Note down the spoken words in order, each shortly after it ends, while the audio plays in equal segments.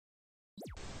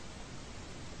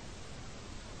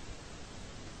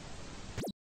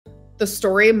The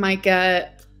story might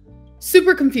get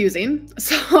super confusing,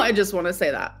 so I just want to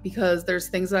say that because there's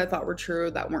things that I thought were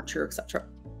true that weren't true, etc.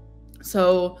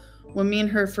 So when me and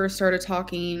her first started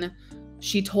talking,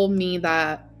 she told me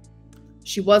that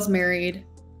she was married,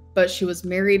 but she was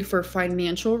married for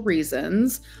financial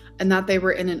reasons, and that they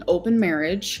were in an open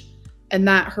marriage, and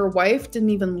that her wife didn't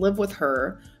even live with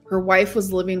her. Her wife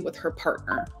was living with her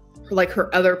partner,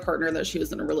 her other partner that she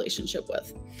was in a relationship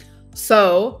with.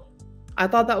 So I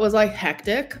thought that was like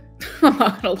hectic. I'm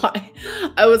not gonna lie.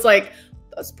 I was like,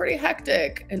 that's pretty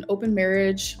hectic. An open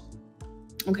marriage.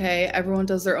 Okay, everyone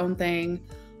does their own thing.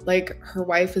 Like, her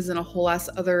wife is in a whole ass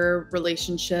other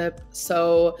relationship.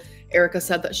 So Erica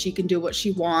said that she can do what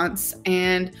she wants.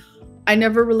 And I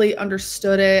never really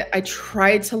understood it. I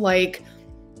tried to like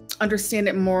understand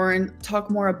it more and talk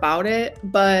more about it.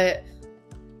 But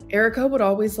Erica would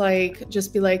always like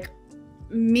just be like,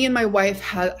 me and my wife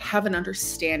have an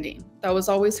understanding. That was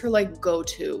always her like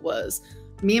go-to, was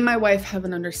me and my wife have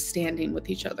an understanding with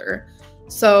each other.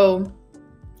 So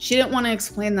she didn't want to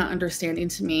explain that understanding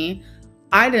to me.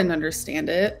 I didn't understand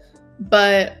it,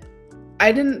 but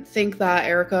I didn't think that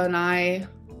Erica and I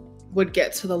would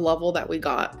get to the level that we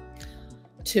got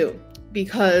to,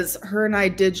 because her and I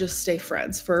did just stay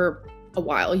friends for a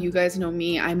while. You guys know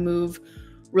me, I move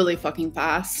really fucking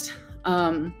fast.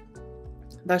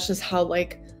 That's just how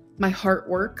like my heart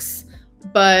works.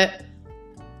 But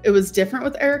it was different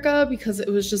with Erica because it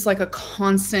was just like a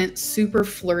constant, super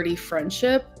flirty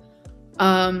friendship.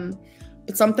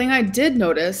 But something I did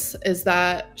notice is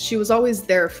that she was always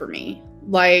there for me.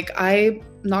 Like, I'm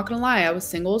not gonna lie, I was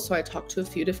single, so I talked to a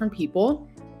few different people.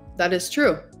 That is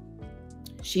true.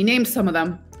 She named some of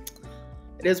them.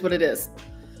 It is what it is.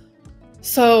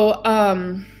 So,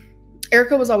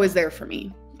 Erica was always there for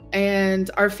me. And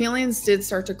our feelings did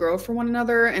start to grow for one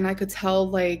another. And I could tell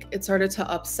like it started to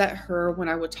upset her when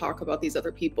I would talk about these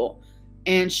other people.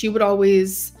 And she would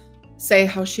always say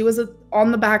how she was on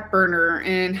the back burner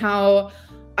and how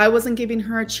I wasn't giving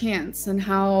her a chance and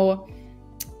how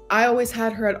I always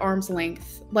had her at arm's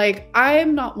length. Like,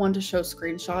 I'm not one to show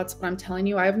screenshots, but I'm telling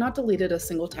you, I have not deleted a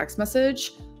single text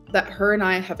message that her and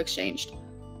I have exchanged.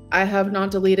 I have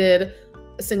not deleted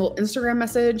a single Instagram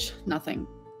message, nothing.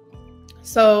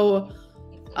 So,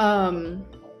 I'm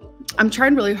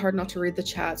trying really hard not to read the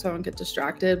chat so I don't get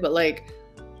distracted, but like,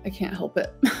 I can't help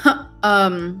it.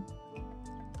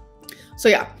 So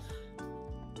yeah,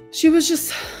 she was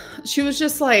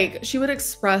just like, she would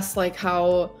express like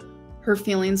how her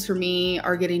feelings for me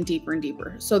are getting deeper and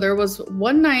deeper. So there was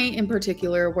one night in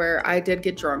particular where I did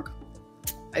get drunk.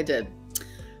 I did.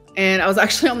 And I was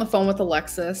actually on the phone with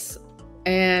Alexis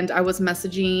and I was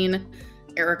messaging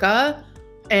Erica.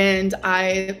 And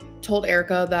I told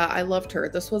Erica that I loved her.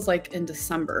 This was like in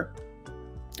December.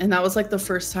 And that was like the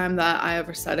first time that I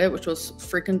ever said it, which was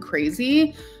freaking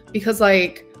crazy because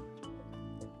like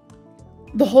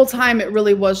the whole time it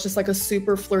really was just like a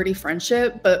super flirty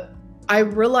friendship. But I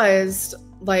realized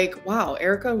like, wow,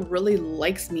 Erica really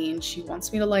likes me and she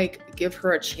wants me to like give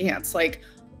her a chance. Like,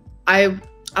 I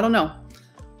don't know.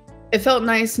 It felt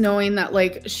nice knowing that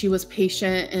like she was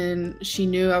patient and she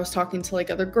knew I was talking to like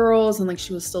other girls and like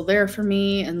she was still there for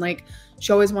me and like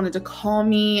she always wanted to call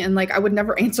me and like I would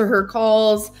never answer her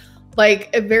calls. Like,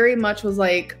 it very much was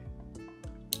like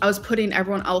I was putting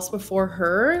everyone else before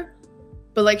her,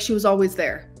 but like she was always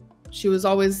there. She was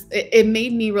always, it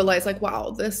made me realize like,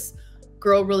 wow, this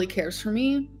girl really cares for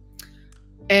me.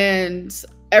 And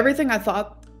everything I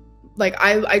thought, like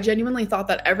I genuinely thought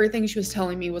that everything she was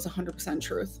telling me was 100%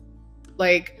 truth.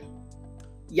 Like,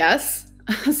 yes,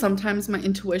 sometimes my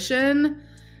intuition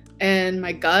and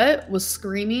my gut was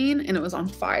screaming and it was on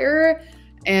fire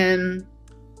and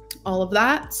all of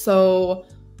that. So,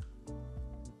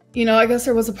 you know, I guess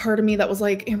there was a part of me that was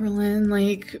like, Amberlynn,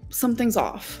 like something's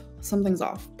off. Something's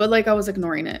off. But like I was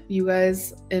ignoring it. You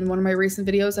guys, in one of my recent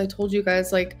videos, I told you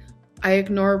guys like I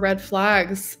ignore red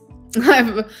flags.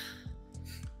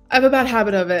 I have a bad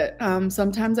habit of it.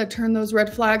 Sometimes I turn those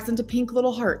red flags into pink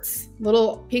little hearts,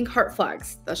 little pink heart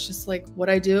flags. That's just like what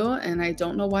I do. And I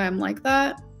don't know why I'm like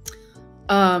that.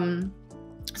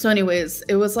 So anyways,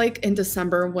 it was like in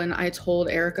December when I told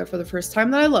Erica for the first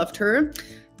time that I loved her.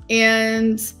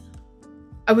 And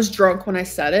I was drunk when I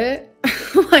said it.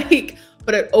 Like,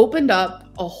 but it opened up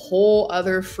a whole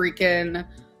other freaking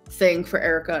thing for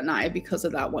Erica and I because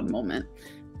of that one moment.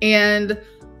 And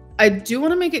I do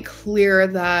want to make it clear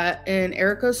that in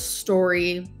Erica's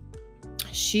story,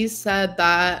 she said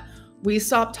that we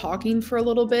stopped talking for a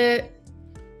little bit.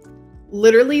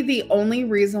 Literally the only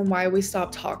reason why we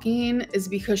stopped talking is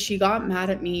because she got mad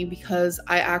at me because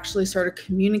I actually started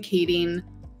communicating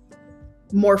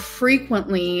more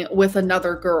frequently with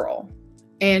another girl.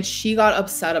 And she got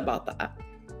upset about that.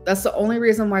 That's the only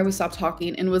reason why we stopped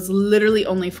talking, and it was literally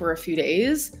only for a few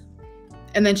days.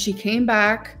 And then she came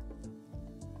back.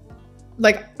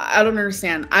 Like, I don't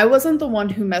understand. I wasn't the one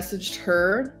who messaged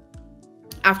her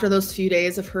after those few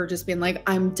days of her just being like,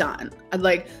 I'm done.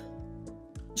 Like,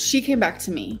 she came back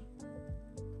to me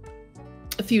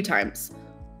a few times.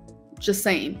 Just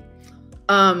saying.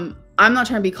 I'm not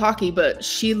trying to be cocky, but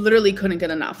she literally couldn't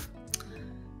get enough.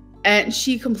 And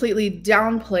she completely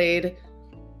downplayed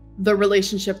the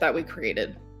relationship that we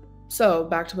created. So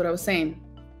back to what I was saying.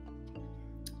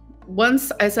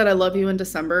 Once I said I love you in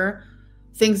December,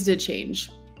 things did change.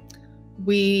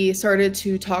 We started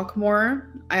to talk more.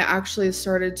 I actually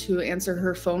started to answer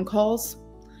her phone calls.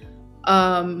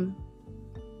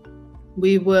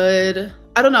 We would,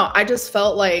 I don't know, I just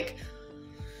felt like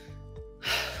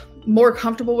more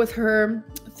comfortable with her.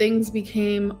 Things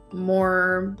became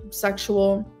more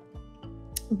sexual.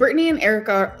 Brittany and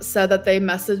Erica said that they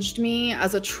messaged me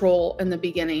as a troll in the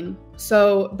beginning.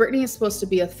 So Brittany is supposed to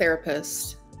be a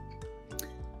therapist.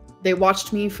 They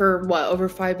watched me for over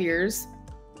 5 years.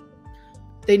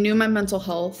 They knew my mental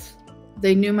health.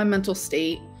 They knew my mental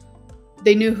state.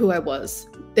 They knew who I was.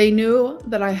 They knew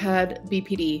that I had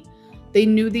BPD. They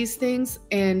knew these things,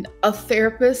 and a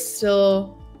therapist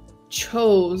still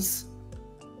chose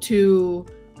to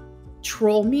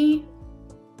troll me.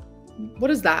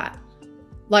 What is that?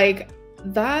 Like,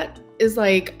 that is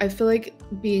like, I feel like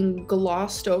being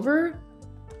glossed over,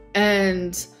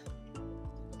 and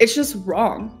it's just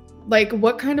wrong. Like,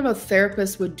 what kind of a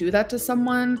therapist would do that to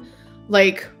someone?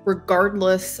 Like,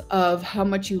 regardless of how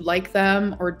much you like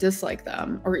them or dislike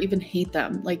them or even hate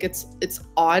them. Like, it's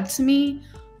odd to me,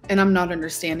 and I'm not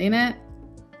understanding it.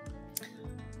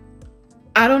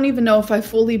 I don't even know if I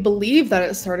fully believe that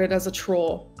it started as a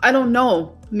troll. I don't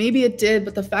know. Maybe it did,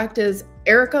 but the fact is,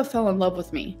 Erica fell in love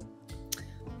with me.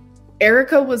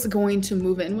 Erica was going to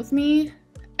move in with me,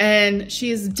 and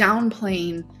she is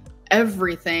downplaying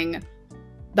everything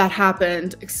that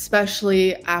happened,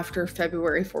 especially after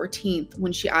February 14th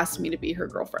when she asked me to be her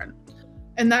girlfriend.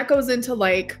 And that goes into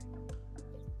like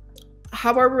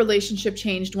how our relationship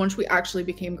changed once we actually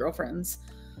became girlfriends.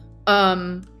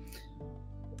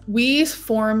 We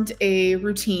formed a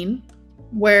routine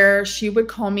where she would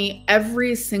call me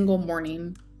every single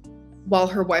morning while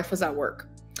her wife was at work.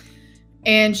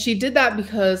 And she did that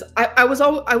because I was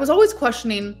always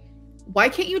questioning, why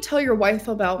can't you tell your wife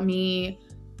about me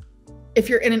if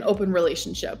you're in an open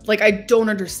relationship? Like, I don't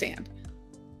understand.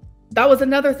 That was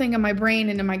another thing in my brain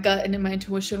and in my gut and in my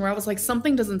intuition where I was like,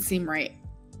 something doesn't seem right.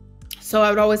 So I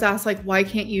would always ask, like, why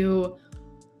can't you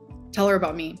tell her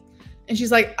about me? And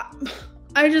she's like,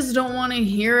 I just don't want to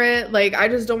hear it. Like, I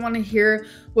just don't want to hear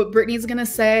what Brittany's going to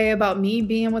say about me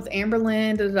being with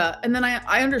Amberlynn. Da, da, da. And then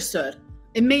I understood.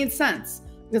 It made sense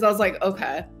because I was like,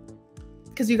 okay,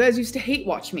 because you guys used to hate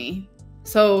watch me.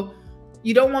 So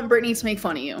you don't want Brittany to make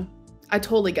fun of you. I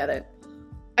totally get it.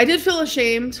 I did feel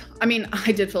ashamed. I mean,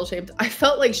 I did feel ashamed. I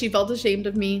felt like she felt ashamed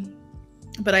of me,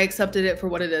 but I accepted it for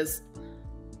what it is.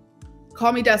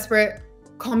 Call me desperate.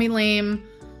 Call me lame.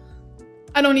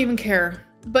 I don't even care.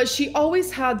 But she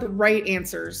always had the right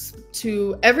answers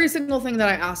to every single thing that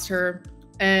I asked her,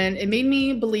 and it made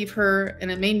me believe her,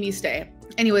 and it made me stay.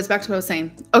 Anyways, back to what I was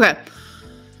saying. Okay.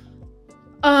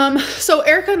 So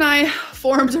Erica and I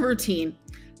formed a routine.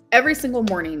 Every single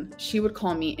morning, she would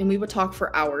call me and we would talk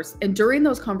for hours. And during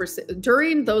those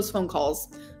phone calls,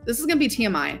 this is going to be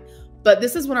TMI, but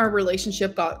this is when our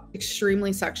relationship got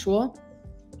extremely sexual.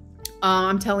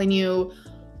 I'm telling you,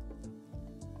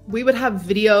 we would have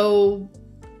video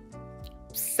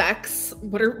sex,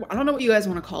 I don't know what you guys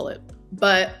want to call it,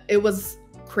 but it was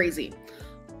crazy.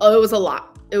 Oh, it was a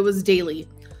lot. It was daily.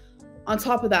 On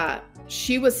top of that,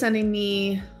 she was sending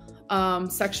me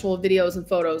sexual videos and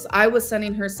photos. I was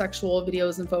sending her sexual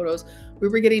videos and photos. We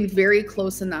were getting very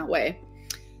close in that way.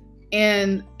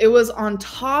 And it was on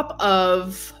top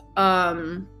of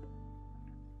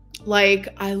like,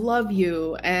 I love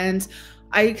you and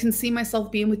I can see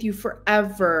myself being with you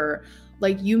forever.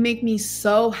 Like, you make me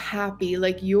so happy.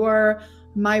 Like, you are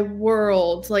my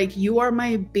world. Like, you are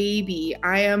my baby.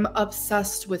 I am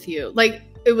obsessed with you. Like,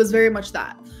 it was very much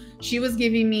that. She was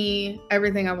giving me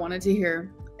everything I wanted to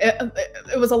hear.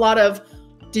 It was a lot of,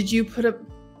 did you put a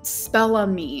spell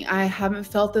on me? I haven't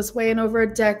felt this way in over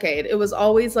a decade. It was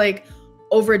always like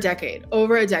over a decade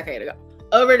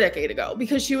ago,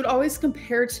 because she would always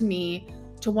compare to me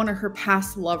to one of her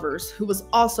past lovers who was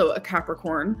also a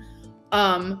Capricorn.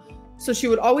 So she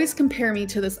would always compare me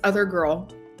to this other girl.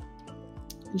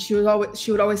 And she would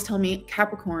always tell me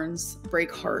Capricorns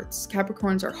break hearts.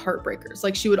 Capricorns are heartbreakers.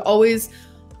 Like she would always,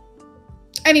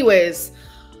 anyways.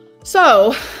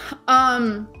 So,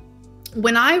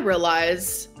 when I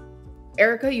realized,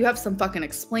 Erica, you have some fucking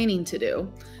explaining to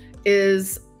do,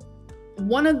 is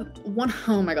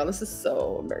oh my God, this is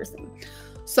so embarrassing.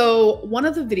 So one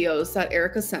of the videos that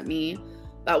Erica sent me,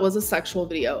 that was a sexual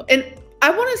video. And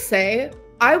I want to say,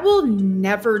 I will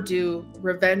never do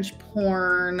revenge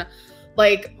porn,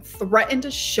 like threaten to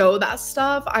show that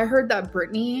stuff. I heard that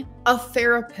Brittany, a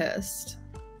therapist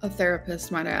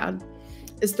might I add,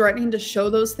 is threatening to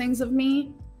show those things of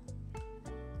me.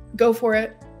 Go for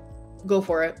it. Go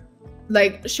for it.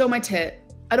 Like, show my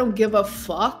tit. I don't give a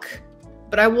fuck,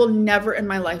 but I will never in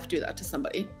my life do that to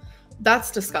somebody. That's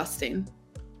disgusting.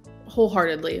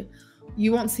 Wholeheartedly.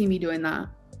 You won't see me doing that.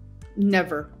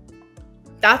 Never.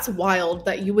 That's wild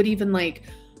that you would even like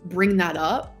bring that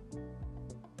up.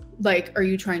 Like, are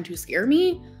you trying to scare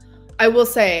me? I will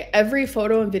say every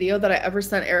photo and video that I ever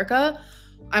sent Erica,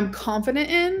 I'm confident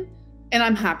in and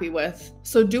I'm happy with.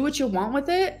 So do what you want with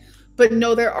it, but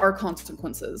know there are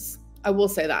consequences. I will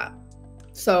say that.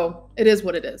 So it is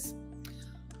what it is.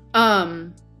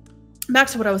 Back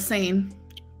to what I was saying.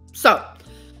 So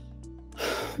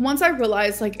once I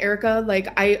realized, like, Erica,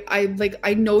 like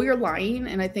I know you're lying,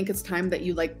 and I think it's time that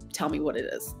you like tell me what it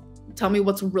is. Tell me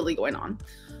what's really going on.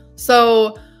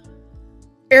 So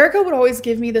Erica would always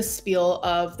give me this spiel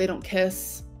of they don't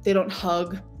kiss, they don't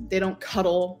hug, they don't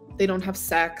cuddle, they don't have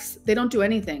sex, they don't do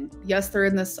anything. Yes, they're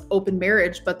in this open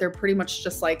marriage, but they're pretty much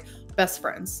just like best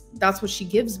friends. That's what she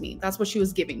gives me. That's what she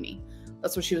was giving me.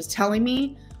 That's what she was telling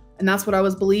me. And that's what I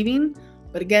was believing.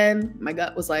 But again, my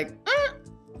gut was like,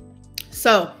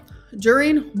 So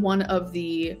during one of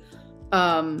the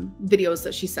videos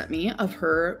that she sent me of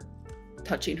her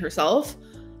touching herself,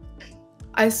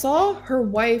 I saw her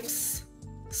wife's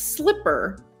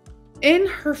slipper in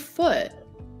her foot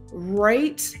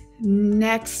right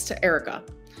next to Erica.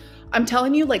 I'm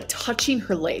telling you, like touching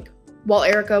her leg while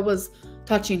Erica was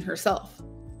touching herself.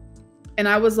 And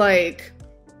I was like,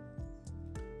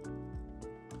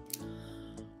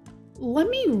 let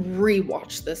me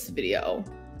rewatch this video.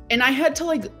 And I had to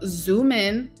like zoom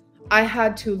in. I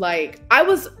had to like, I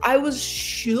was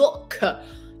shook.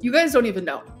 You guys don't even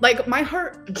know. Like my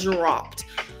heart dropped.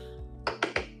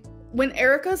 When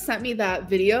Erica sent me that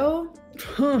video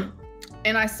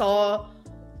and I saw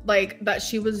like that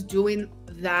she was doing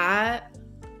that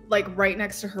like right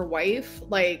next to her wife,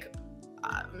 like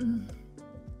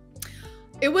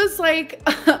it was like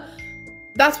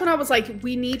that's when I was like,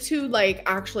 we need to like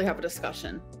actually have a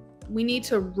discussion. We need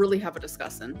to really have a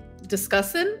discussion.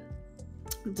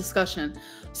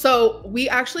 So we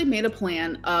actually made a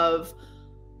plan of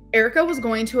Erica was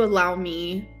going to allow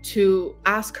me to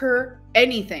ask her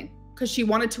anything because she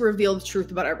wanted to reveal the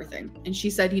truth about everything. And she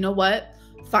said, you know what?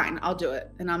 Fine, I'll do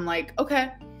it. And I'm like,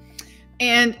 okay.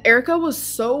 And Erica was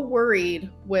so worried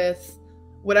with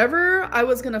whatever I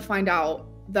was going to find out,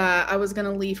 that I was going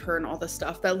to leave her and all this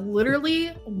stuff, that literally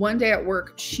one day at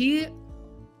work, she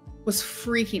was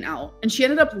freaking out and she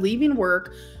ended up leaving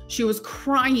work. She was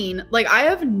crying. Like, I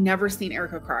have never seen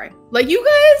Erica cry. Like, you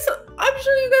guys, I'm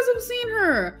sure you guys have seen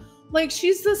her. Like,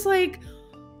 she's this like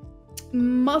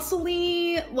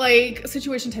muscly, like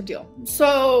situation type deal.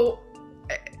 So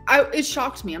it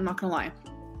shocked me. I'm not gonna lie.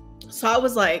 So I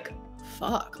was like,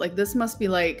 fuck, like this must be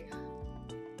like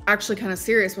actually kind of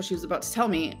serious what she was about to tell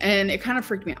me. And it kind of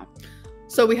freaked me out.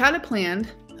 So we had it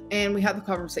planned and we had the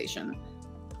conversation.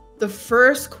 The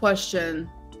first question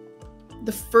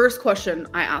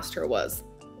I asked her was,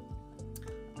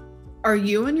 are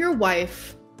you and your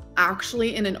wife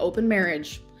actually in an open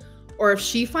marriage? Or if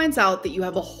she finds out that you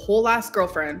have a whole ass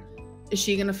girlfriend, is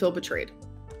she gonna feel betrayed?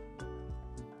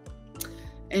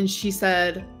 And she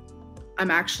said, I'm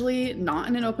actually not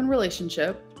in an open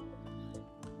relationship.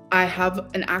 I have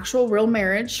an actual real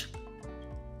marriage,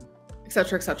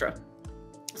 etc., etc.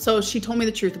 So she told me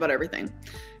the truth about everything.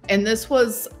 And this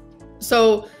was,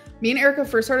 so me and Erica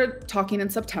first started talking in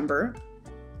September.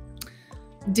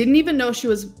 Didn't even know she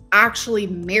was actually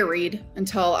married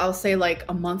until I'll say like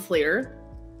a month later,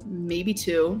 maybe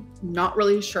 2. Not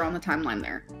really sure on the timeline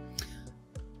there.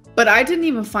 But I didn't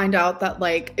even find out that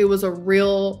like it was a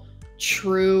real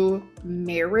true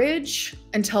marriage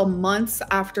until months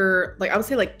after, like I would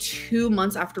say like 2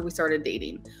 months after we started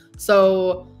dating.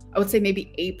 So I would say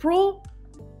maybe April,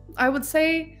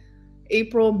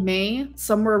 April, May,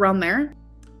 somewhere around there.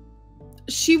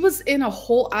 She was in a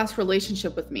whole ass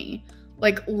relationship with me,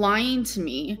 like lying to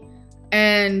me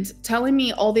and telling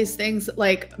me all these things.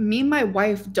 Like, me and my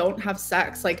wife don't have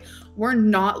sex. Like, we're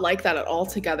not like that at all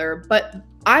together. But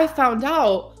I found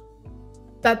out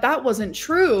that that wasn't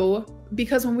true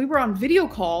because when we were on video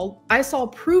call, I saw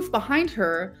proof behind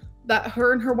her that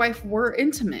her and her wife were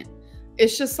intimate.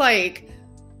 It's just like,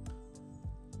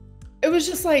 it was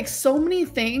just like so many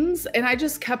things, and I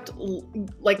just kept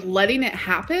like letting it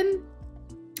happen.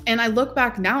 And I look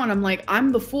back now and I'm like,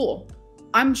 I'm the fool.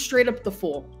 I'm straight up the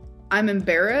fool. I'm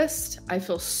embarrassed. I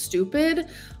feel stupid.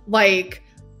 Like,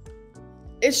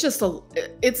 it's just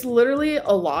it's literally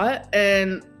a lot.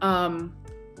 And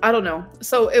I don't know.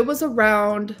 So it was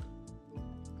around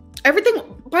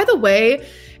everything. By the way,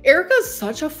 Erica's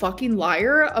such a fucking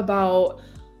liar about,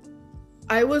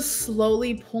 I was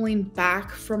slowly pulling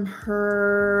back from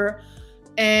her,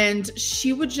 and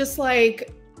she would just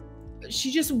like,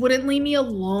 she just wouldn't leave me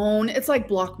alone. It's like,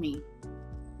 block me.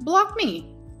 Block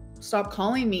me. Stop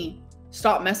calling me.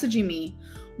 Stop messaging me.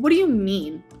 What do you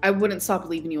mean I wouldn't stop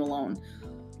leaving you alone?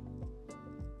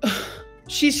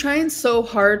 She's trying so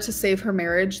hard to save her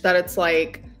marriage that it's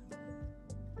like,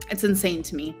 it's insane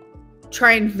to me.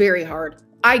 Trying very hard.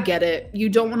 I get it. You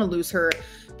don't want to lose her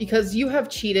because you have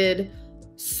cheated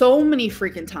so many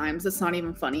freaking times. It's not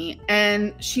even funny.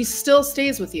 And she still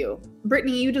stays with you.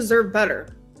 Brittany, you deserve better.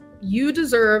 You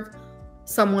deserve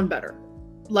someone better.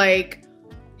 Like,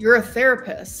 you're a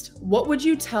therapist. What would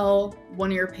you tell one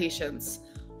of your patients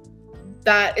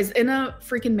that is in a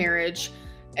freaking marriage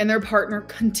and their partner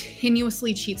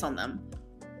continuously cheats on them?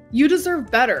 You deserve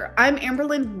better. I'm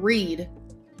Amberlynn Reid,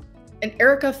 and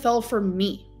Erica fell for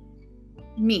me.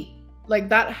 Like,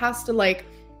 that has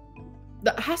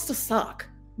to suck.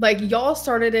 Like, y'all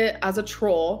started it as a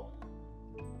troll,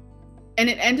 and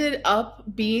it ended up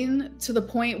being to the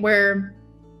point where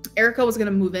Erica was going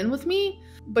to move in with me,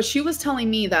 but she was telling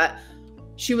me that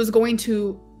she was going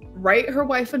to write her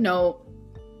wife a note,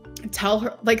 tell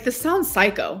her, like, this sounds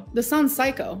psycho. This sounds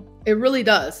psycho. It really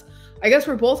does. I guess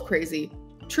we're both crazy,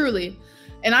 truly.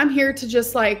 And I'm here to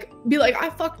just like be like,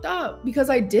 I fucked up, because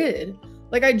I did.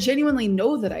 Like, I genuinely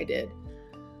know that I did.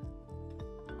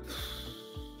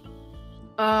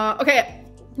 Okay,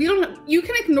 you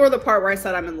can ignore the part where I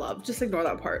said I'm in love. Just ignore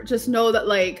that part. Just know that,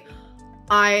 like,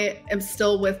 I am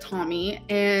still with Tommy,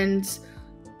 and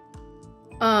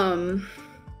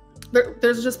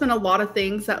there's just been a lot of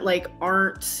things that like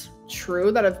aren't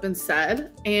true that have been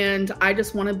said, and I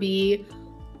just want to be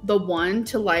the one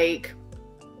to like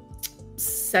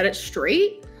set it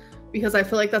straight, because I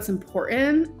feel like that's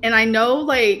important. And I know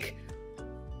like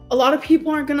a lot of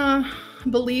people aren't gonna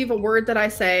believe a word that I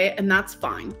say, and that's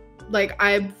fine. Like,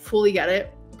 I fully get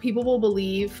it. People will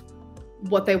believe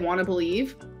what they want to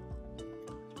believe,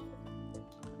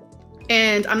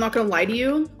 and I'm not gonna lie to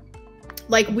you.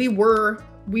 Like, we were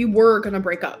gonna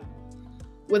break up.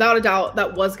 Without a doubt,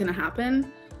 that was gonna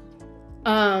happen.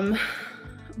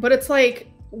 But it's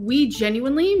like, we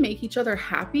genuinely make each other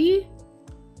happy.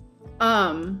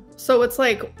 So it's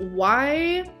like,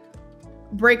 why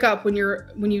break up when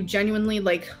you genuinely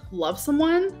like love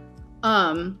someone?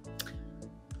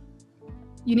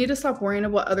 You need to stop worrying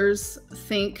about what others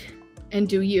think and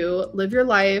do you. Live your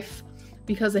life,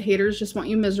 because the haters just want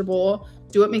you miserable.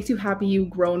 Do what makes you happy, you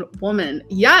grown woman.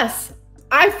 Yes,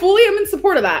 I fully am in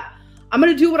support of that. I'm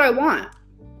gonna do what I want.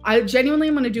 I genuinely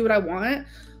am gonna do what I want.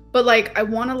 But like, I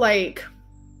wanna like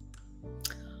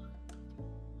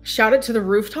shout it to the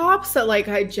rooftops that like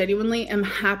I genuinely am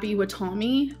happy with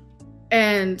Tommy.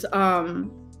 And the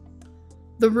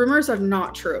rumors are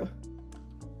not true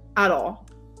at all.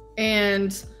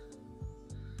 And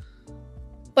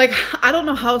like, I don't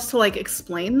know how else to like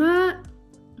explain that.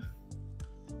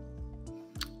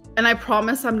 And I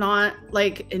promise I'm not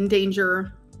like in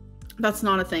danger. That's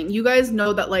not a thing. You guys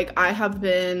know that like I have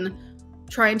been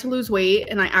trying to lose weight,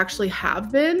 and I actually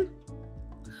have been.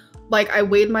 Like, I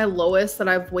weighed my lowest that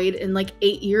I've weighed in like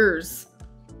 8 years.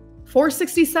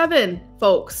 467,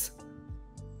 folks.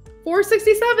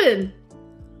 467.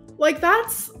 Like,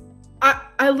 that's,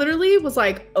 I literally was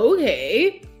like,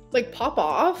 okay, like, pop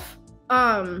off.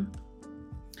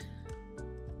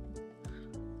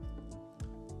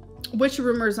 Which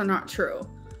rumors are not true.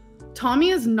 Tommy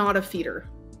is not a feeder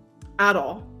at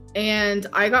all. And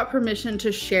I got permission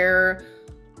to share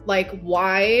like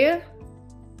why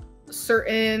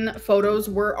certain photos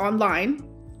were online.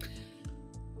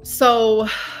 So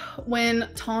when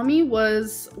Tommy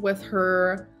was with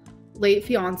her late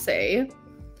fiance,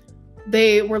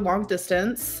 they were long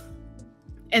distance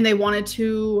and they wanted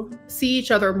to see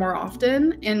each other more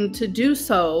often. And to do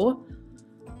so,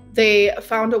 they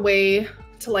found a way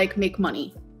to like make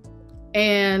money.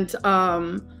 And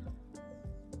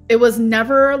it was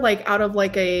never like out of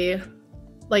like a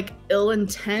like ill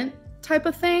intent type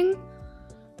of thing.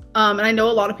 And I know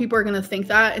a lot of people are going to think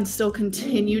that and still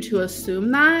continue to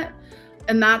assume that.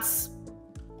 And that's,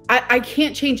 I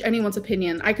can't change anyone's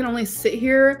opinion. I can only sit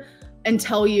here and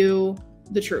tell you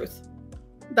the truth.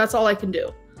 That's all I can do.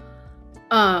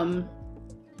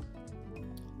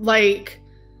 Like,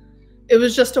 it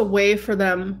was just a way for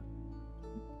them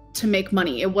to make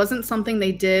money. It wasn't something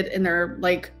they did in their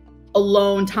like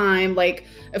alone time, like,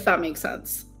 if that makes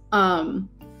sense.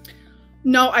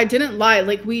 No, I didn't lie.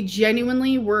 Like, we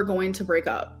genuinely were going to break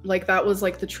up. Like, that was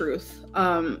like the truth.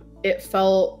 It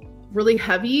felt really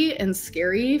heavy and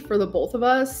scary for the both of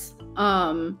us.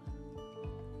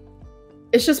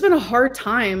 It's just been a hard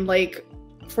time, like,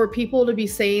 for people to be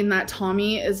saying that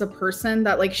Tommy is a person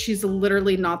that, like, she's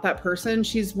literally not that person.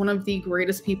 She's one of the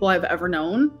greatest people I've ever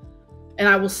known. And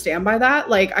I will stand by that.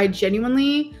 Like, I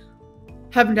genuinely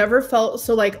have never felt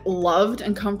so, like, loved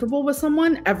and comfortable with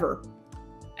someone ever.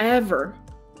 Ever.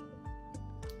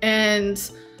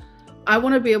 And I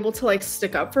want to be able to, like,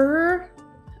 stick up for her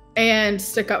and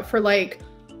stick up for, like,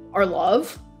 our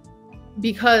love,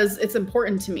 because it's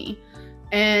important to me.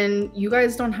 And you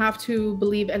guys don't have to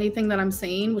believe anything that I'm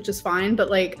saying, which is fine, but,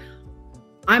 like,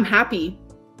 I'm happy.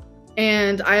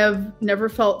 And I have never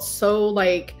felt so,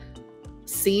 like,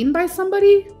 seen by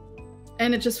somebody,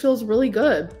 and it just feels really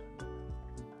good.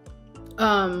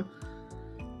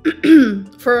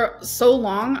 For so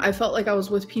long, I felt like I was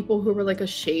with people who were, like,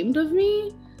 ashamed of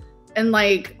me and,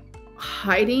 like,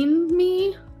 hiding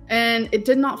me, and it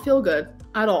did not feel good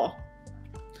at all.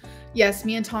 Yes,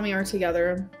 me and Tommy are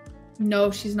together.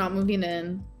 No, she's not moving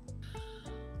in.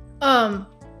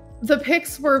 The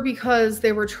pics were because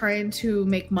they were trying to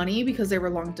make money because they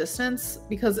were long distance,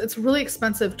 because it's really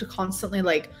expensive to constantly,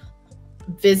 like,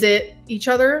 visit each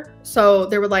other. So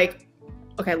they were like,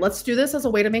 okay, let's do this as a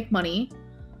way to make money.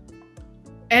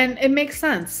 And it makes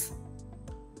sense.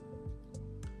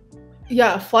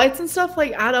 Yeah, flights and stuff,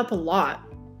 like, add up a lot.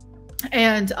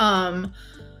 And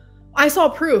I saw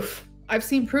proof. I've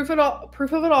seen proof of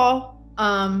it all.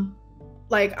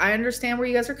 Like, I understand where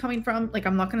you guys are coming from. Like,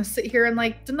 I'm not going to sit here and,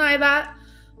 like, deny that.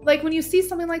 Like, when you see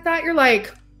something like that, you're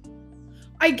like,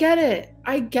 I get it.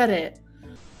 I get it.